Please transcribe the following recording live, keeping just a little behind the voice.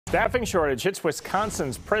Staffing shortage hits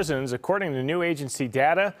Wisconsin's prisons. According to new agency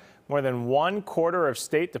data, more than 1/4 of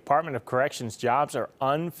State Department of Corrections jobs are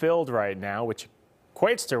unfilled right now, which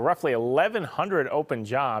equates to roughly 1,100 open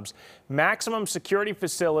jobs. Maximum security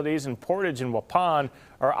facilities in Portage and Waupun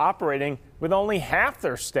are operating with only half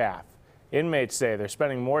their staff. Inmates say they're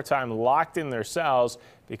spending more time locked in their cells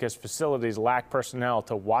because facilities lack personnel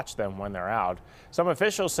to watch them when they're out. Some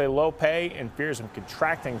officials say low pay and fears of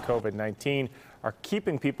contracting COVID-19 are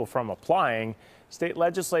keeping people from applying. State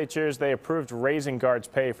legislatures, they approved raising guards'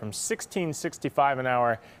 pay from $16.65 an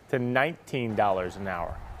hour to $19 an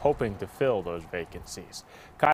hour, hoping to fill those vacancies.